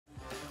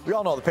We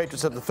all know the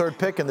Patriots have the third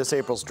pick in this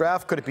April's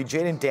draft. Could it be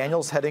Jayden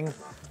Daniels heading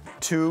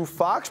to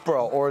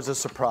Foxborough, or is a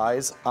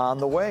surprise on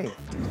the way?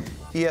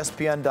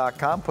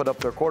 ESPN.com put up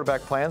their quarterback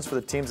plans for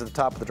the teams at the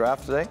top of the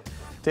draft today.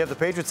 They have the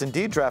Patriots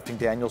indeed drafting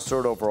Daniels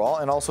third overall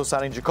and also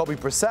signing Jacoby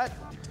Brissett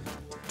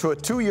to a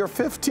 2-year,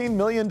 $15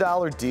 million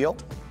deal,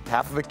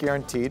 half of it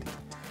guaranteed.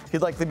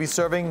 He'd likely be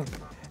serving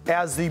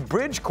as the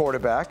bridge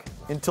quarterback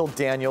until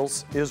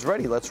Daniels is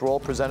ready. Let's roll,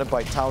 presented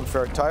by Town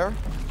Fair Tire.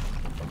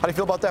 How do you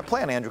feel about that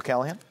plan, Andrew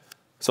Callahan?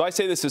 So I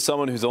say this as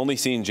someone who's only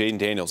seen Jayden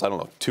Daniels, I don't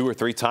know, 2 or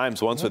 3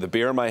 times, once with a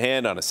beer in my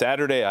hand on a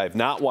Saturday. I've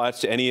not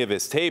watched any of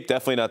his tape,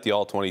 definitely not the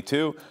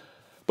All-22.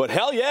 But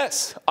hell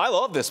yes, I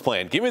love this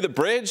plan. Give me the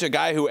bridge, a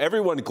guy who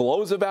everyone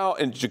glows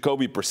about, and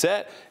Jacoby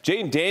Brissett.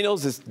 Jayden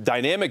Daniels is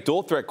dynamic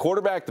dual-threat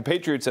quarterback the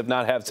Patriots have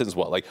not had since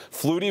what, like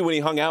Flutie when he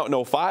hung out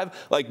in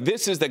 05? Like,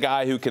 this is the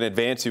guy who can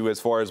advance you as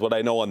far as what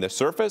I know on the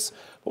surface.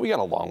 But we got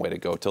a long way to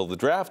go till the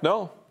draft,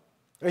 no?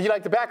 You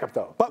like the backup,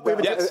 though. But we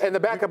have and the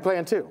backup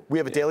plan, too. We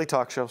have a daily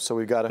talk show, so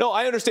we've got to. No,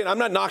 I understand. I'm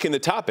not knocking the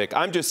topic.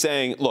 I'm just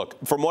saying,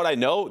 look, from what I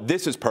know,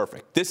 this is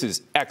perfect. This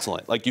is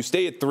excellent. Like, you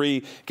stay at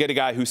 3, get a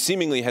guy who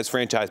seemingly has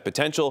franchise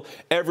potential.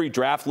 Every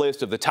draft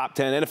list of the top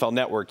 10, NFL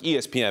Network,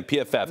 ESPN,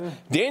 PFF,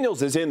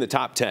 Daniels is in the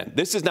top 10.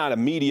 This is not a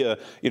media,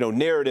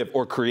 narrative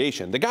or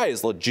creation. The guy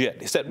is legit.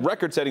 He set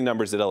record-setting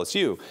numbers at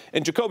LSU.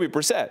 And Jacoby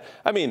Brissett,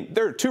 I mean,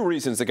 there are 2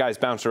 reasons the guy's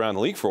bounced around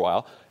the league for a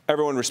while.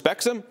 Everyone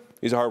respects him.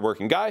 He's a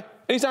hardworking guy, and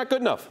he's not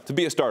good enough to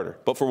be a starter.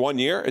 But for 1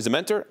 year as a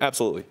mentor,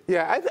 absolutely.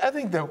 Yeah, I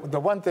think the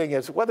one thing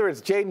is, whether it's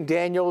Jayden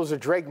Daniels or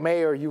Drake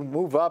May, or you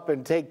move up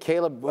and take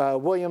Caleb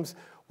Williams,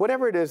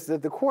 whatever it is,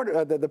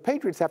 the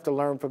Patriots have to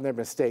learn from their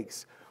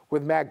mistakes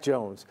with Mac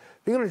Jones.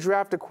 If you're going to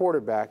draft a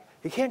quarterback,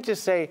 you can't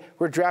just say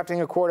we're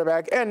drafting a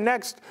quarterback and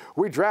next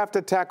we draft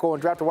a tackle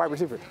and draft a wide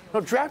receiver. No,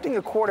 drafting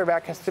a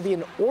quarterback has to be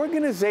an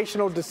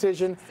organizational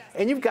decision,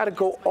 and you've got to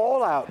go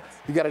all out.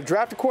 You got to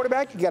draft a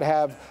quarterback. You got to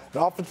have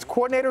an offensive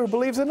coordinator who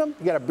believes in them.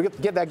 You got to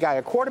give that guy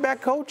a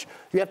quarterback coach.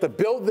 You have to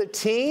build the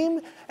team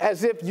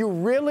as if you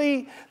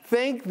really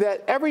think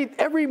that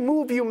every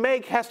move you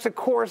make has to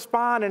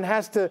correspond and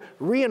has to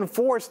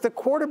reinforce the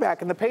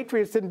quarterback. And the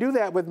Patriots didn't do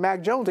that with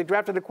Mac Jones. They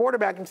drafted a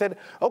quarterback and said,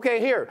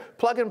 okay, here,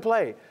 plug and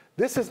play.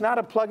 This is not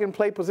a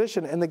plug-and-play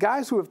position. And the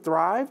guys who have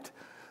thrived,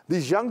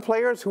 these young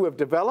players who have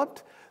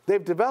developed,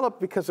 they've developed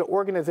because the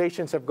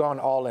organizations have gone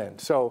all in.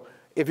 So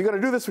if you're going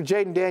to do this with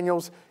Jayden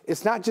Daniels,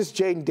 it's not just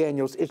Jayden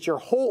Daniels. It's your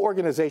whole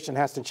organization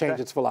has to change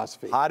its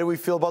philosophy. How do we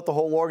feel about the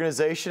whole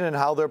organization and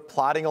how they're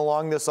plotting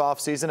along this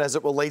offseason as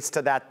it relates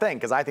to that thing?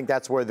 Because I think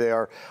that's where they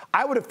are.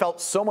 I would have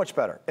felt so much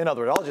better. In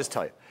other words, I'll just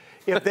tell you,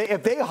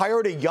 if they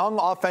hired a young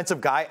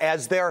offensive guy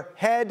as their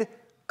head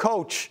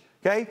coach,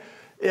 okay,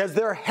 as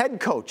their head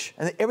coach,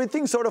 and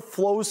everything sort of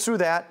flows through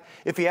that.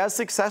 If he has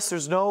success,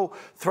 there's no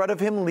threat of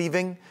him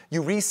leaving.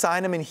 You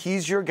re-sign him, and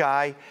he's your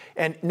guy.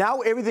 And now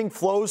everything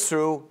flows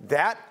through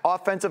that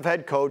offensive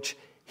head coach,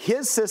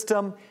 his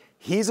system.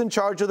 He's in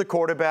charge of the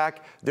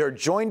quarterback. They're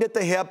joined at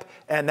the hip,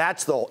 and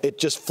it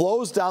just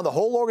flows down. The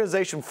whole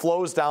organization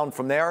flows down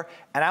from there,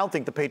 and I don't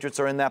think the Patriots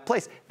are in that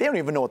place. They don't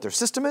even know what their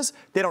system is.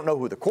 They don't know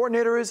who the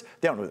coordinator is.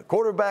 They don't know who the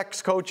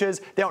quarterback's coach is.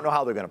 They don't know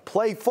how they're going to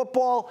play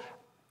football.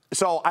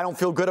 So I don't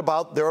feel good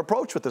about their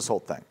approach with this whole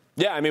thing.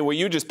 Yeah, I mean, what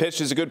you just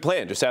pitched is a good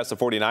plan. Just ask the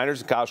 49ers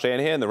and Kyle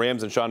Shanahan, the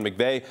Rams and Sean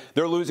McVay.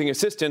 They're losing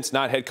assistants,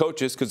 not head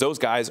coaches, because those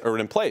guys are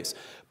in place.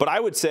 But I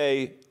would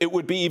say it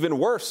would be even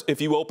worse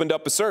if you opened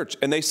up a search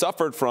and they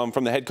suffered from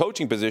the head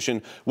coaching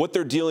position, what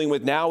they're dealing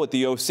with now with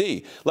the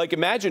OC. Like,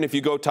 imagine if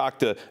you go talk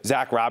to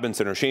Zach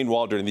Robinson or Shane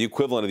Waldron, the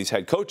equivalent of these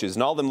head coaches,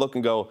 and all of them look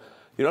and go,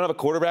 you don't have a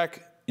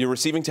quarterback, your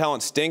receiving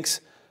talent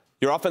stinks,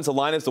 your offensive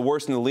line is the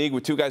worst in the league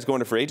with 2 guys going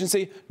to free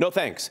agency? No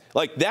thanks.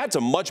 Like, that's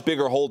a much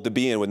bigger hole to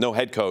be in with no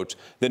head coach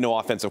than no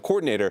offensive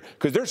coordinator,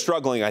 because they're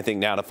struggling, I think,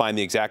 now to find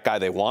the exact guy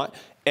they want.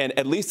 And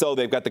at least, though,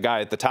 they've got the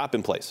guy at the top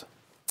in place.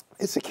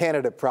 It's a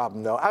candidate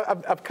problem, though.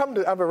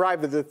 I've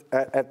arrived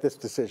at this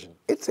decision.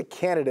 It's a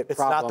candidate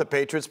problem. It's not the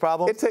Patriots'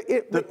 problem?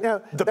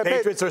 The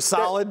Patriots are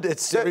solid.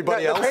 It's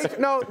everybody else?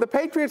 The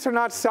Patriots are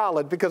not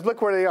solid because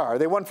look where they are.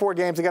 They won 4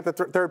 games. They got the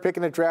third pick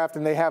in the draft,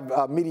 and they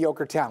have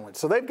mediocre talent.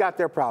 So they've got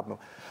their problem.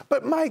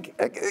 But, Mike,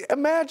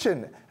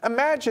 imagine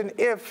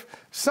if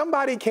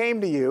somebody came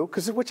to you,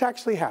 which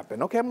actually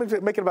happened. Okay, I'm going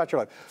to make it about your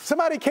life.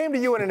 Somebody came to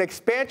you in an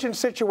expansion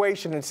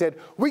situation and said,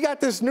 we got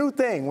this new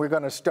thing we're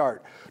going to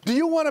start. Do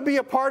you want to be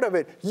a part of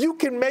it? You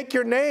can make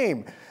your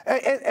name.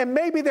 And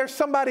maybe there's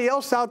somebody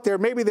else out there.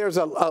 Maybe there's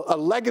a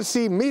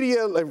legacy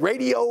media, a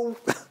radio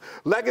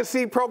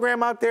legacy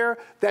program out there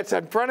that's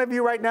in front of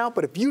you right now.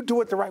 But if you do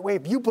it the right way,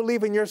 if you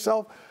believe in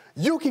yourself,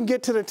 you can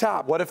get to the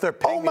top. What if they're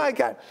paying Oh, my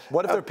God.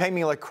 What if they're paying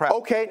me like crap?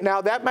 Okay, now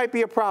that might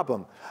be a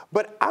problem.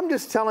 But I'm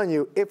just telling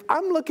you, if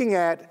I'm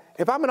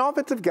an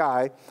offensive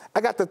guy,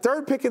 I got the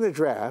 3rd pick in the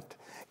draft,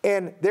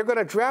 and they're going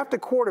to draft a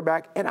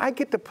quarterback, and I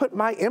get to put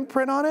my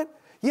imprint on it,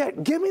 Yeah,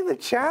 give me the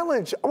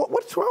challenge.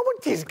 What's wrong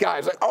with these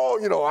guys? Like,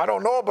 oh, I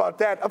don't know about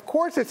that. Of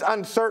course it's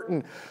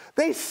uncertain.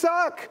 They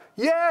suck,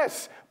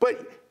 yes.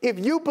 But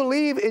if you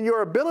believe in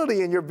your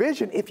ability and your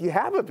vision, if you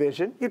have a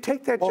vision, you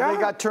take that job. Well,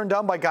 they got turned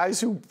down by guys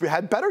who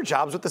had better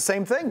jobs with the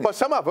same thing. But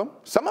some of them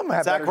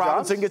have Zach better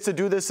Robinson jobs. gets to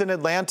do this in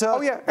Atlanta.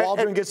 Oh, yeah.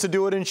 Waldron gets to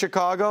do it in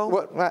Chicago.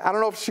 Well, I don't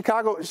know if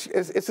Chicago,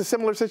 it's a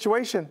similar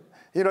situation.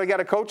 You got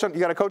a coach on the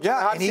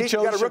hot seat,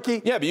 you got a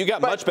rookie. Yeah, but you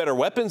got much better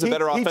weapons, a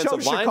better offensive line.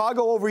 He chose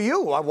Chicago over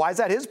you. Why is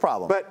that his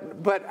problem?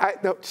 But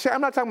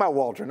I'm not talking about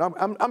Waldron.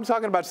 I'm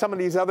talking about some of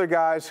these other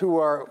guys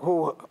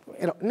who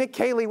Nick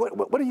Caley.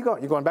 What are you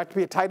going? You going back to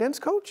be a tight ends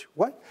coach?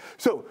 What?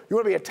 So you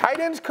want to be a tight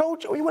ends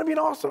coach, or you want to be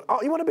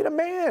you want to be the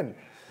man?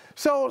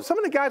 So some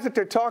of the guys that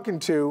they're talking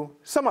to,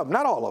 some of them,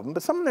 not all of them,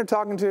 but some of them they're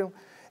talking to.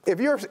 If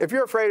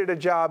you're afraid of the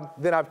job,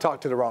 then I've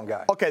talked to the wrong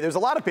guy. Okay, there's a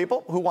lot of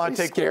people who want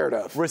to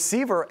take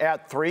receiver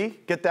at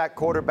 3, get that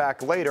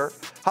quarterback later.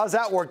 How's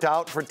that worked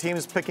out for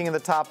teams picking in the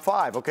top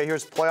 5? Okay,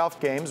 here's playoff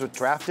games with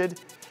drafted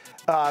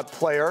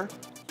player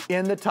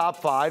in the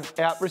top 5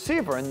 at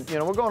receiver. And,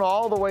 we're going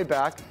all the way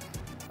back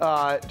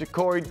to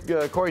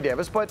Corey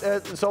Davis. But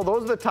so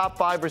those are the top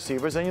 5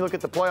 receivers. And you look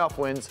at the playoff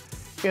wins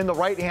in the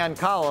right-hand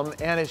column,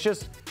 and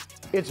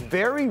it's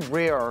very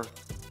rare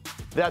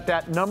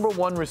that number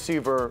 1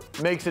 receiver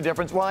makes a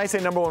difference. When I say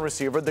number 1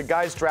 receiver, the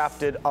guy's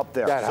drafted up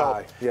there. That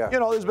high, yeah.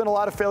 There's been a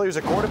lot of failures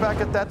at quarterback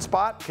at that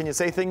spot. Can you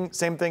say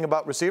same thing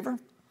about receiver?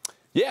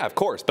 Yeah, of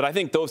course. But I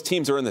think those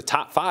teams are in the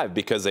top 5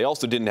 because they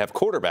also didn't have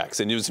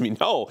quarterbacks. And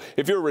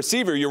if you're a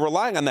receiver, you're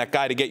relying on that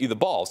guy to get you the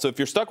ball. So if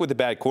you're stuck with a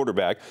bad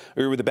quarterback,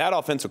 or you're with a bad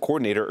offensive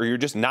coordinator, or you're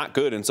just not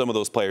good in some of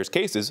those players'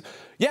 cases,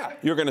 yeah,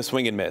 you're going to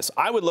swing and miss.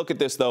 I would look at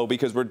this, though,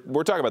 because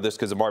we're talking about this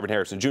because of Marvin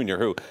Harrison Jr.,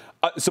 who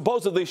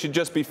supposedly should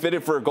just be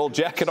fitted for a gold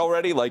jacket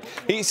already. Like,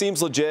 he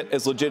seems legit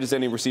as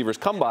any receivers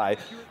come by.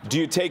 Do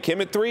you take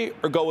him at 3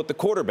 or go with the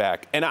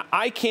quarterback? And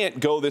I can't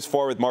go this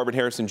far with Marvin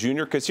Harrison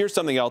Jr. because here's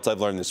something else I've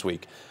learned this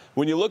week.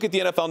 When you look at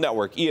the NFL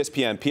Network,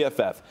 ESPN,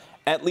 PFF,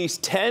 at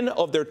least 10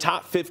 of their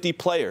top 50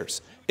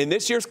 players in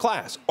this year's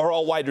class are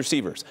all wide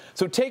receivers.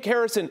 So take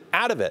Harrison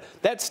out of it.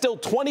 That's still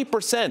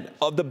 20%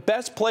 of the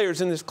best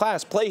players in this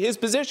class play his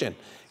position.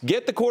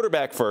 Get the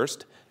quarterback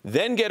first,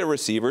 then get a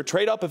receiver.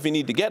 Trade up if you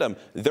need to get him.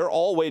 They're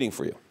all waiting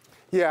for you.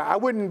 Yeah, I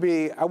wouldn't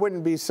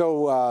be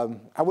so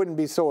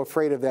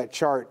afraid of that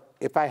chart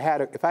if I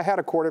had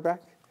a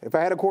quarterback. If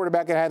I had a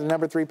quarterback and I had the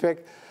number 3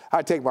 pick,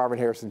 I'd take Marvin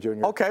Harrison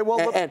Jr. Okay,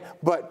 well,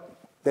 but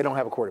they don't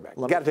have a quarterback.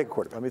 You got to take a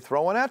quarterback. Let me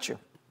throw one at you.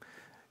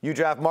 You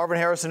draft Marvin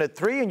Harrison at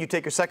 3, and you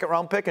take your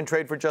second-round pick and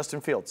trade for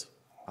Justin Fields.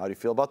 How do you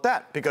feel about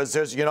that? Because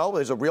there's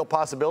a real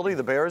possibility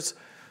the Bears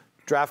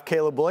draft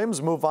Caleb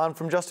Williams, move on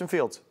from Justin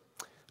Fields.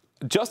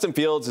 Justin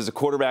Fields is a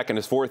quarterback in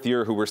his 4th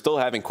year who we're still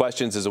having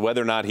questions as to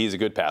whether or not he's a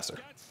good passer.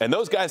 And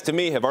those guys, to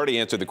me, have already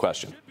answered the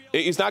question.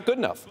 He's not good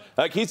enough.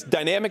 Like, he's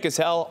dynamic as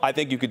hell. I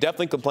think you could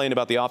definitely complain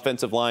about the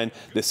offensive line,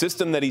 the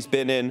system that he's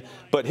been in.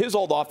 But his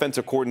old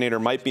offensive coordinator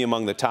might be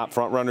among the top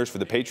front runners for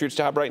the Patriots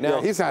job right now.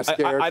 Yeah, he's not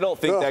scared. I don't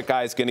think that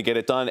guy's going to get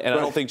it done. And I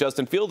don't think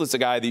Justin Fields is a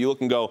guy that you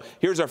look and go,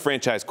 here's our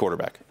franchise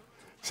quarterback.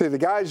 See, the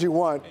guys you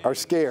want are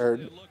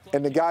scared,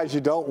 and the guys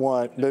you don't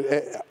want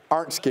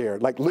aren't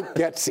scared. Like Luke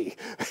Getsy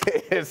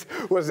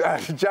was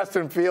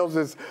Justin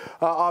Fields'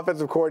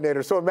 offensive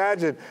coordinator. So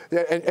imagine,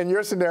 in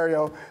your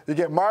scenario, you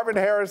get Marvin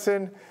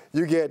Harrison,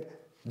 you get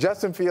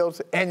Justin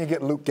Fields, and you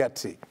get Luke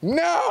Getsy.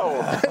 No,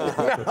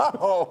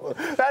 no,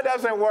 that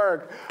doesn't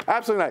work.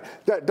 Absolutely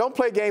not. Don't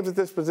play games at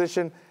this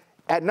position.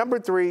 At number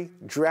 3,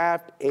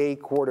 draft a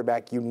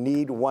quarterback. You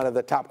need one of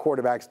the top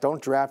quarterbacks.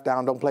 Don't draft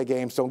down. Don't play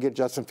games. Don't get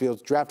Justin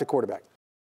Fields. Draft a quarterback.